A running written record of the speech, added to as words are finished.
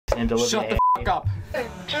and deliver Shut the f up.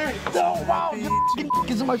 No, wow, you f***ing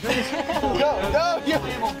is in my face. Go, you.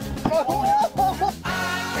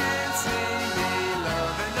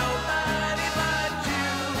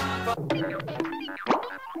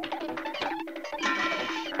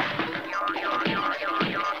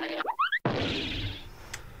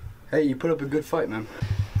 Hey, you put up a good fight, man.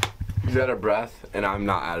 He's out of breath, and I'm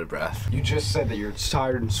not out of breath. You just said that you're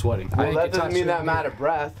tired and sweating. Well, that doesn't mean that I'm out of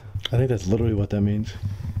breath. I think that's literally what that means.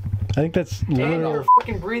 I think that's literally. And you're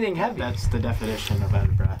fucking breathing heavy. That's the definition of out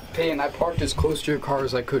of breath. Hey, and I parked as close to your car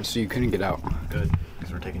as I could so you couldn't get out. Good,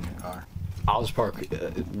 because we're taking your car. I'll just park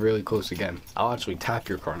really close again. I'll actually tap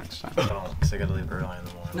your car next time. Don't, because I gotta leave early in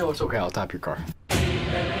the morning. No, it's okay. I'll tap your car.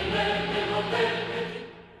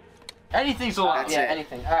 Anything's allowed. That's Yeah, it.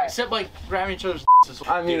 anything. All right. Except like grabbing each other's.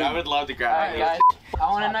 I mean, Dude, I would love to grab all right, guys. I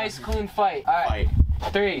want a nice clean fight. All right.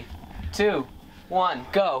 3, 2, 1,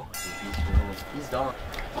 go. He's done.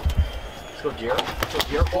 Let's go, Jared. Let's go,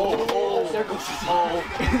 Jared. Oh, there goes. Oh,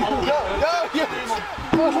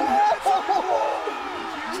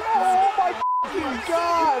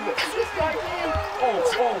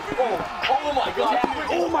 Oh my god!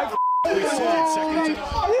 oh my God.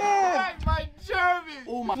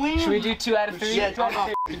 Oh my Should we do 2 out of 3? Shit, I'm not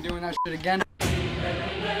f***ing doing that shit again.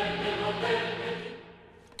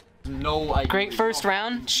 No idea. Great first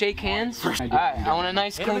round. Shake hands. All right. I want a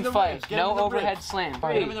nice Hit him in clean the fight. ribs, get him No in the overhead ribs. slam.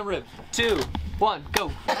 Hit him in the 3, ribs. 2, 1,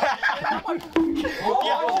 go.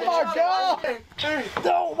 Oh my god!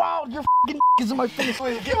 No, wow, your f***ing is in my face.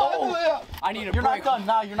 Get Oh. I need a You're break. not done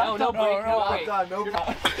now. You're not No, done. no break. No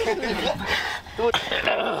break.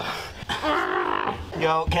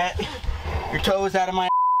 Yo, get your toes out of my.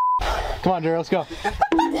 Come on, Jared, let's go.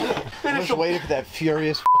 I'm just waiting for that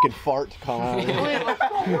furious fucking fart to come out.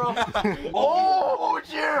 Oh,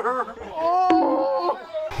 Jared! Oh!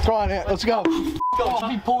 Come on, Ant, let's go. I'll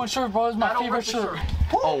be pulling shirt, bro. It's my favorite shirt.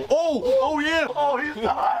 Oh yeah! Oh, he's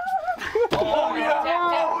not! Oh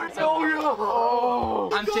yeah! Oh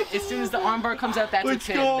yeah! As soon as the armbar comes out, that's a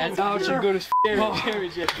 10. That's Now it's good as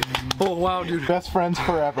f***. Oh, wow, dude. Best friends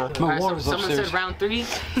forever. My Alright, so water's someone upstairs. said round 3.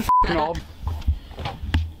 No,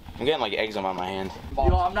 I'm getting like eggs on my hand.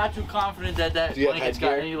 Yo, I'm not too confident that that you have blanket's got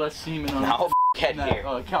headgear? any less semen on No, it. head here.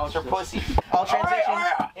 Oh, couch. You're pussy. I'll transition.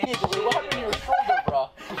 What happened to your shoulder, bro?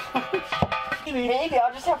 Maybe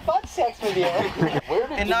I'll just have fun sex with you. Where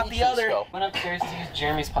did And not the other. go? Went upstairs to use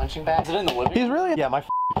Jeremy's punching bag. Is it in the living He's really. Yeah, my f***ing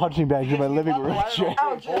punching bag's in my living room.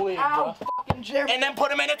 bullying, bro. And then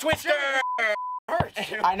put him in a twister.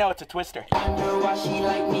 I know it's a twister.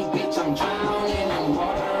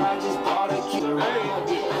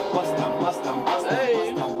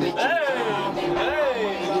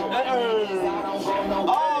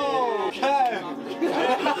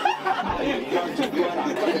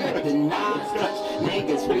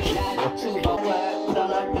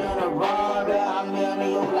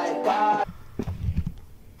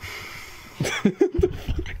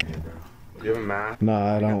 You have a math?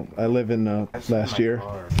 Nah, I don't. I live in last year.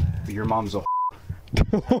 your mom's a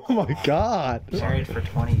Oh my god. Married for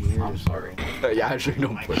 20 years. I'm sorry. Yeah, I actually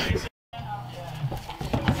don't put it.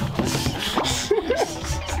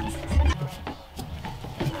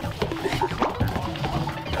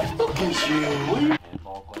 Look at you.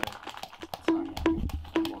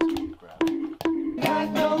 Got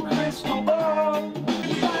no crystal ball.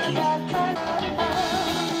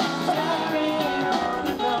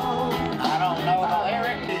 I don't know the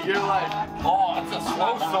lyric. You're like, oh, it's a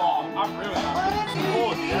slow song. I'm really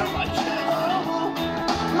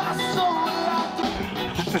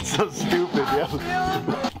This is so stupid, yo.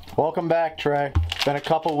 Welcome back, Trey. It's been a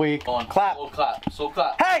couple weeks. on. Clap. Slow clap. Slow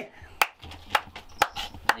clap. Hey!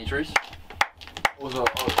 Any trees?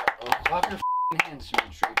 Clap your f***ing hands, you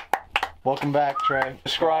treat. Welcome back, Trey.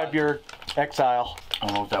 Describe your exile. I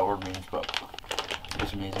don't know what that word means, but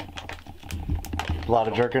it's amazing. A lot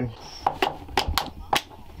of jerking.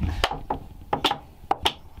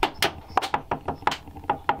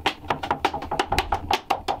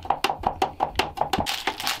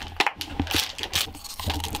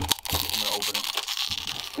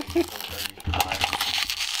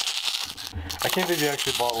 I can't believe you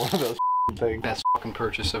actually bought one of those things. Best fucking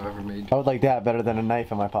purchase I've ever made. I would like that better than a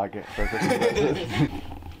knife in my pocket.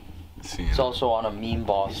 It's also on a meme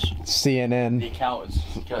boss. The CNN. account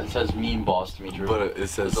it says meme boss to me, Drew. But it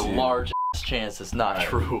says There's a large chance it's not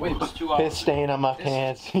true. Wait, it's 2 hours. Piss stain on my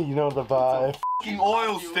pants. You know the vibe. Fucking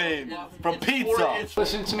oil stain from pizza.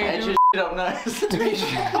 Listen to me, Edge dude. is up nice.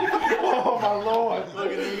 Oh my lord.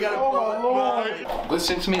 Look at you gotta Oh my lord.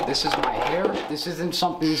 Listen to me, this is my hair. This isn't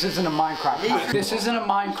something, this isn't a Minecraft house. This isn't a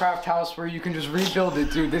Minecraft house where you can just rebuild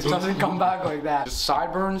it, dude. This doesn't come back like that. Just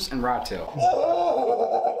sideburns and rat tail.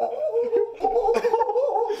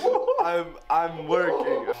 I'm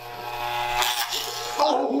working.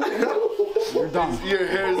 You're done. Your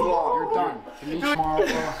hair's long. You're done. Can you tomorrow,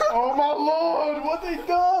 bro? Oh my lord, what they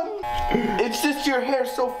done? It's just your hair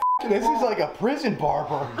so This is like a prison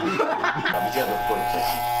barber.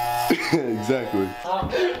 Exactly.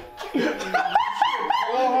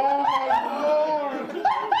 Oh my lord.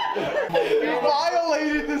 You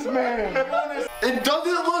violated this man. It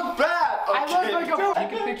doesn't look bad. I look like a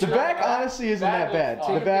take a picture. The back honestly isn't that bad. Take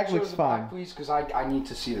The a back picture looks of the back, fine. please, because I need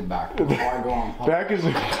to see the back before I go on. Back is.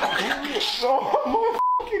 Oh my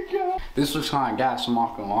fucking god. This looks kind of gas, I'm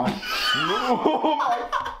not gonna lie. Oh my.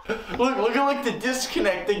 Look at like the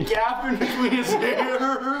disconnect, the gap in between his hair.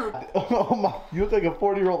 Oh my. You look like a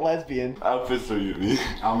 40-year-old lesbian. I'll piss on you.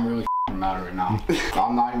 I'm really mad right now.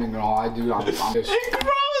 I'm not even gonna lie, dude. I'm pissed. It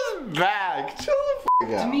grows back. Chill the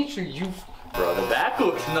f out. Dimitri, you. Bro, the back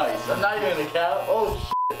looks nice. I'm not even gonna cap. Oh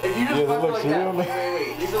shit. If you just Yeah, that fuck looks like that, real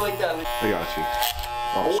wait. Leave it like that. I got you.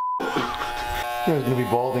 You guys gonna be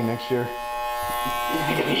balding next year.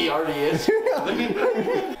 He already is.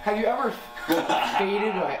 Have you ever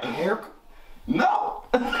faded a hair? No.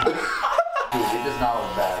 Dude, it does not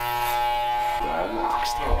look bad.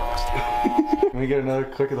 Let me get another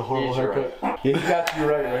click of the horrible He's haircut. Yeah, he got you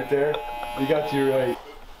right there. He got you right.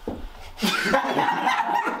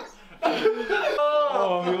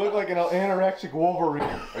 Oh, you look like an anorexic Wolverine.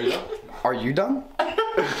 Are you done?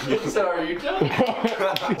 So are you done?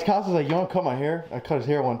 His cousin's like, you wanna cut my hair? I cut his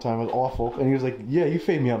hair one time, it was awful. And he was like, yeah, you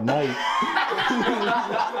fade me up nice.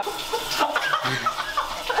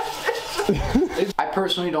 I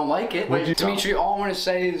personally don't like it. Dimitri, all I want to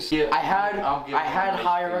say is I had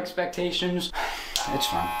higher expectations. It's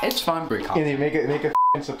fun. It's fun. And they make a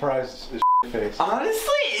f***ing surprise face.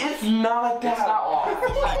 Honestly, it's not that. It's not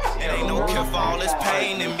awful. It ain't no cure for all this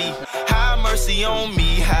pain in me. Have mercy on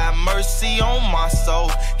me, have mercy on my soul.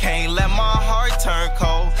 Can't let my heart turn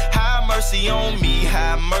cold. Have mercy on me,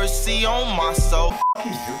 have mercy on my soul.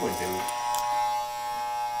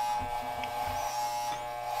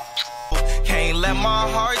 Can't let my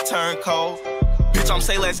heart turn cold. Bitch, I'm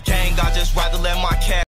say let's gang, I just rather let my cat